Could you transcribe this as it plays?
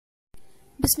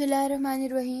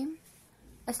Bismillahirrahmanirrahim.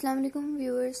 Assalamu alaikum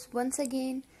viewers. Once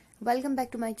again, welcome back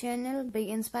to my channel, Big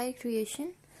Inspire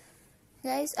Creation.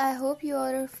 Guys, I hope you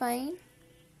all are fine.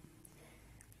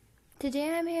 Today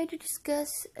I'm here to discuss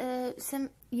some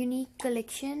unique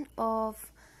collection of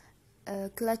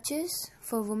clutches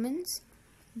for women.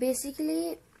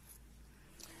 Basically,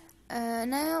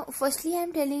 now firstly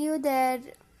I'm telling you that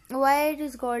why it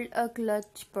is called a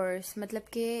clutch purse. मतलब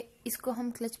कि इसको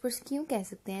हम clutch purse क्यों कह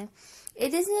सकते हैं?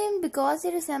 It is named because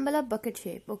they resemble a bucket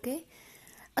shape, okay?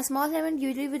 A small element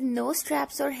usually with no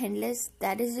straps or handles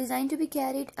that is designed to be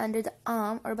carried under the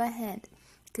arm or by hand.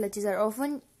 Clutches are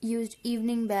often used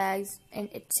evening bags and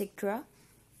etc.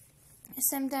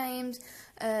 Sometimes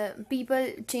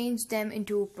people change them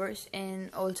into purse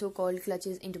and also call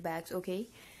clutches into bags, okay?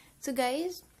 So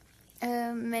guys,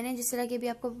 मैंने जिस तरह के भी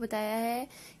आपको बताया है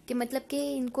कि मतलब कि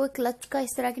इनको क्लच का इस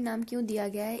तरह के नाम क्यों दिया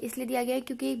गया है, इसलिए दिया गया है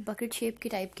क्योंकि एक बकेट शेप के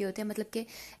टाइप के होते हैं. मतलब कि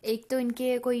एक तो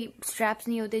इनके कोई स्ट्रैप्स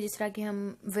नहीं होते जिस तरह के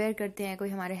हम वेयर करते हैं, कोई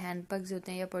हमारे हैंड बैग्स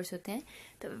होते हैं या पर्स होते हैं,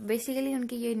 तो बेसिकली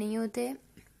उनके ये नहीं होते.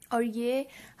 और ये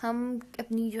हम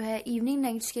अपनी जो है इवनिंग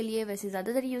नाइट्स के लिए वैसे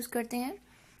ज़्यादातर यूज़ करते हैं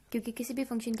क्योंकि किसी भी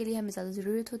फंक्शन के लिए हमें ज़्यादा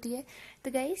ज़रूरत होती है.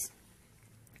 तो guys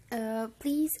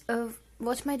please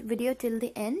watch my video till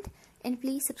the end and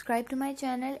please subscribe to my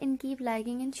channel and keep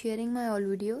liking and sharing my all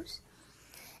videos.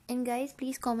 And guys,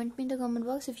 please comment me in the comment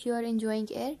box if you are enjoying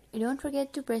it. Don't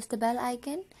forget to press the bell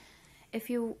icon if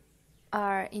you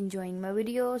are enjoying my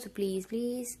video. So please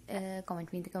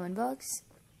comment me in the comment box.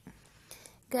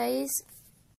 Guys,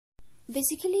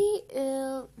 basically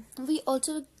we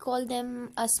also call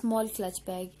them a small clutch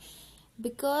bag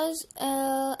because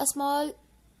a small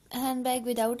handbag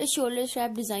without a shoulder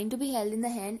strap designed to be held in the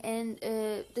hand, and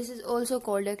this is also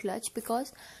called a clutch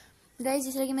because guys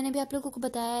जिस तरह कि मैंने भी आप लोगों को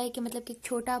बताया है कि मतलब कि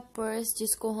छोटा पर्स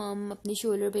जिसको हम अपनी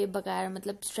शोल्डर पे बगैर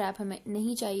मतलब स्ट्रैप हमें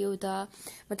नहीं चाहिए होता,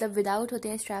 मतलब विदाउट होते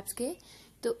हैं स्ट्रैप्स के,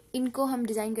 तो इनको हम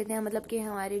डिज़ाइन करते हैं. मतलब कि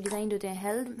हमारे डिज़ाइन होते हैं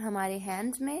हेल्ड हमारे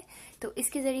हैंड्स में, तो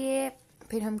इसके ज़रिए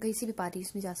फिर हम किसी भी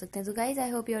पार्टीज में जा सकते हैं. So guys I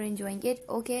hope you are enjoying it.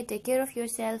 Okay, take care of your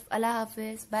self. अल्लाह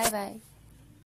हाफिज़. Bye bye.